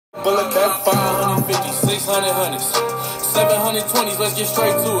Bullet cap 550, 600 hundreds, 720s, let's get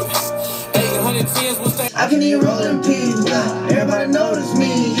straight to it. 810s, what's that? I can even roll in peace, yeah. Everybody notice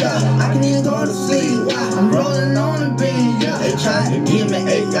me, yeah. I can even go to sleep, yeah. I'm rolling on the beat, yeah. They tried to give me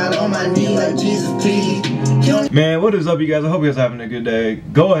 8, got on my knee like Jesus, please. Man, what is up, you guys? I hope you guys are having a good day.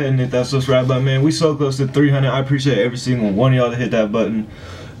 Go ahead and hit that subscribe button, man. We so close to 300. I appreciate every single one of y'all to hit that button.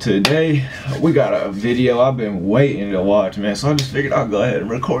 Today, we got a video I've been waiting to watch, man. So I just figured I'll go ahead and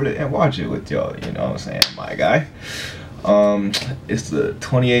record it and watch it with y'all. You know what I'm saying, my guy. It's the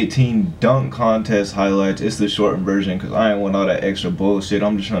 2018 dunk contest highlights. It's the short version because I ain't want all that extra bullshit.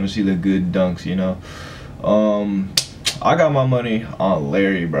 I'm just trying to see the good dunks, you know. I got my money on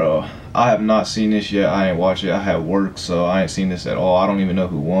Larry, bro. I have not seen this yet. I ain't watched it. I had work, so I ain't seen this at all. I don't even know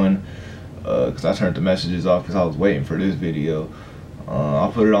who won because I turned the messages off because I was waiting for this video.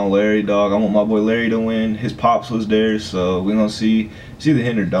 I'll put it on Larry, dog. I want my boy Larry to win. His pops was there, so we're gonna see. It's either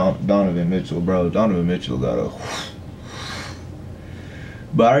him or Donovan Mitchell, bro. Donovan Mitchell got a.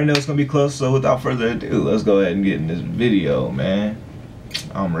 But I already know it's gonna be close, so without further ado, let's go ahead and get in this video, man.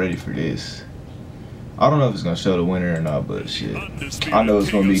 I'm ready for this. I don't know if it's gonna show the winner or not, but shit, I know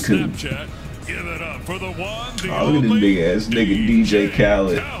it's gonna be cool. Oh, look at this big ass nigga DJ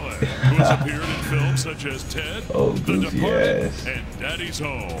Khaled. Such as Ted, oh, goofy ass. And Daddy's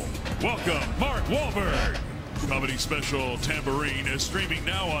Home. Welcome, Mark Wahlberg. Comedy special Tambourine is streaming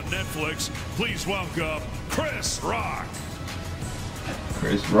now on Netflix. Please welcome Chris Rock.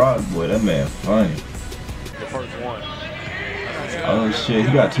 Chris Rock, boy, that man funny. The first one. Oh shit,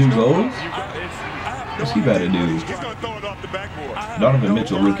 he got 2 goals? What's he about to do? Donovan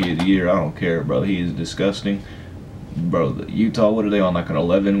Mitchell, Rookie of the Year. I don't care, bro. He is disgusting. Bro, Utah, what are they on, like an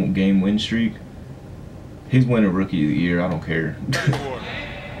 11-game win streak? He's winning Rookie of the Year. I don't care.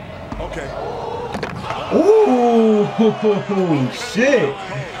 Okay. Ooh, shit.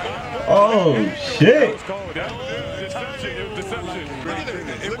 Oh, shit.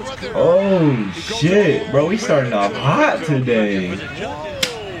 Oh, shit. Bro, we starting off hot today.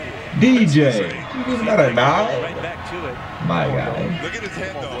 DJ, you just got a nod? My guy. Look at his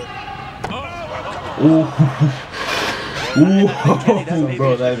head, though. Ooh. Ooh,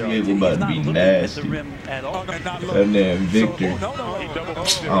 bro, that game about to be nasty. That man Victor. I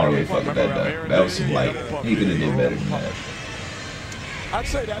don't really fuck with that dunk. That was some light. He could have did better than that. I'd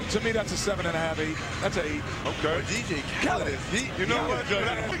say that, to me, that's a 7.5, 8. That's an 8. Okay. DJ Khaled is heat. You know what? I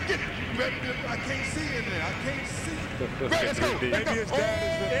can't see in there. I can't see. Maybe his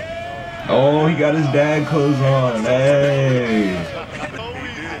dad is oh, he got his dad clothes on. Hey.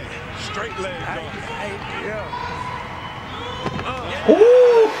 Straight leg.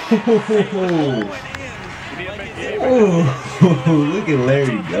 Ooh. Ooh. Look at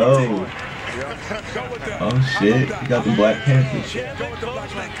Larry go. Oh shit, he got the Black Panther.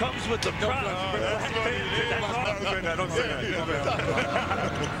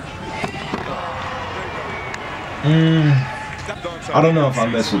 I don't know if I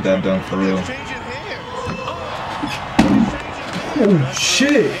mess with that dunk for real. Oh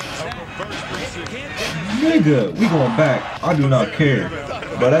shit. Nigga, we going back. I do not care.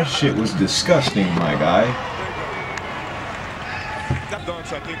 But that shit was disgusting, my guy. That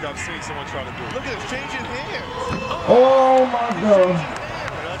dunks I think I've seen someone try to do. Look at him changing hands. Oh my god.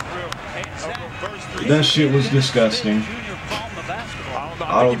 That shit was disgusting.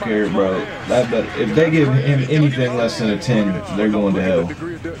 I don't care, bro. If they give him anything less than a 10, they're going to hell.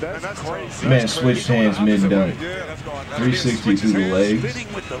 Man switched hands mid-dunk. 360 through the legs.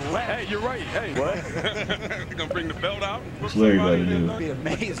 Hey, you're right. Hey, what? You gonna bring the belt out? What's Larry about to do? That'd be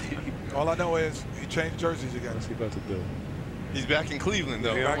amazing. All I know is he changed jerseys again. What's he about to do? He's back in Cleveland,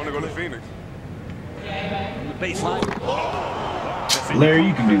 though. Yeah, I want to go to Phoenix. The baseline. Larry,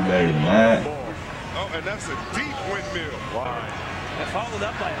 you can do better than that. Oh, and that's a deep windmill. Wow. Followed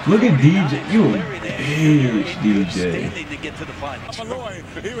up by Look at DJ. You a bitch, DJ. to get to the punch. Malloy,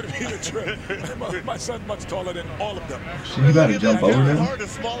 he would be a trip. My son's much taller than all of them. Shit, he better jump over them. Hard and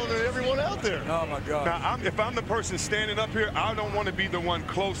smaller than everyone out there. Oh my God. Now, if I'm the person standing up here, I don't want to be the one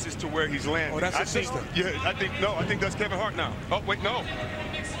closest to where he's landing. Oh, that's his sister. Yeah, I think that's Kevin Hart now. Oh, wait, no.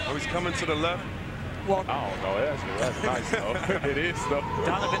 Oh, he's coming to the left. Well, I don't know. That's nice, though. It is, though.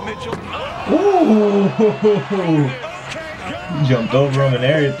 Donovan Mitchell. Ooh. Jumped over him and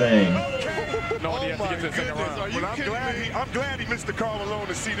everything. No, he has to get to the second round. I'm glad he missed the call alone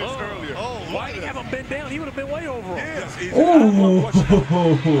to see this earlier. Why did he have him bent down? He would have been way over him. Yes,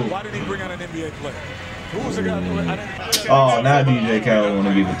 why did he bring out an NBA player? Who was the guy? Oh, now DJ Khaled want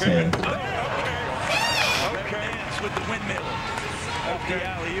to give it 10. With the windmill.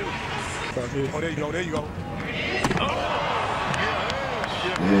 Oh, there you go, there you go.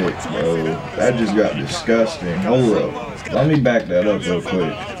 shit, bro. That just got disgusting. Hold up. Let me back that up real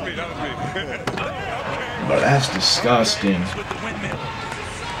quick. But that's disgusting.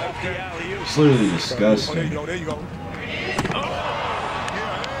 It's literally disgusting.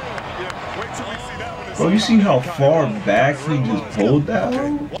 Bro, you see how far back he just pulled that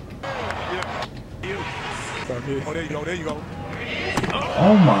one?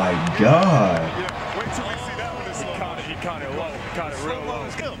 Oh my god. He caught it real low.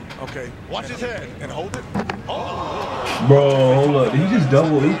 Okay, watch his head and hold it. Oh. Bro, hold up. Did he just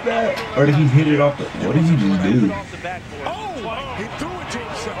double eat that? Or did he hit it off the... What did he just do? Oh, he threw it to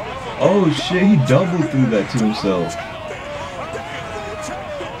himself. Oh shit, he double threw that to himself.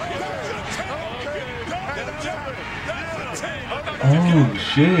 Oh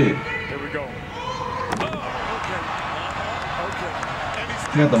shit. Here we go.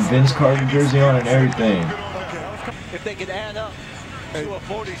 He got the Vince Carter jersey on and everything. If they could add up to a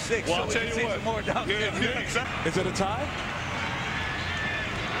 46, Well, so I'll we tell can you see what. some more down there. Is it a tie?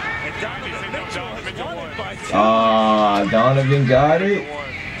 And Donovan Mitchell has won it by 2. Donovan got it?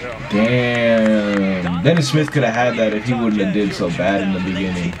 Damn. Dennis Smith could have had that if he wouldn't have did so bad in the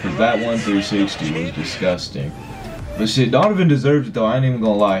beginning. Because that 1-360 was disgusting. But shit, Donovan deserves it though. I ain't even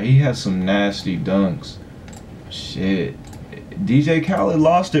gonna lie. He has some nasty dunks. Shit. DJ Khaled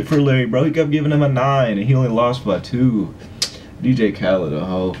lost it for Larry, bro. He kept giving him a 9 and he only lost by 2. DJ Khaled a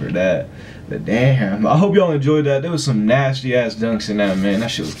hoe for that. But damn, I hope y'all enjoyed that. There was some nasty ass dunks in that, man.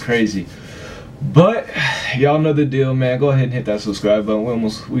 That shit was crazy. But y'all know the deal, man. Go ahead and hit that subscribe button.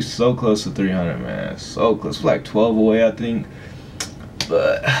 We so close to 300, man. So close. We're like 12 away, I think.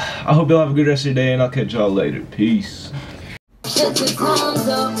 But I hope y'all have a good rest of your day, and I'll catch y'all later. Peace. Shut your times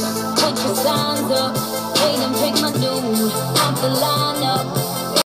up, put your signs up, wait and pick my dude. I'm the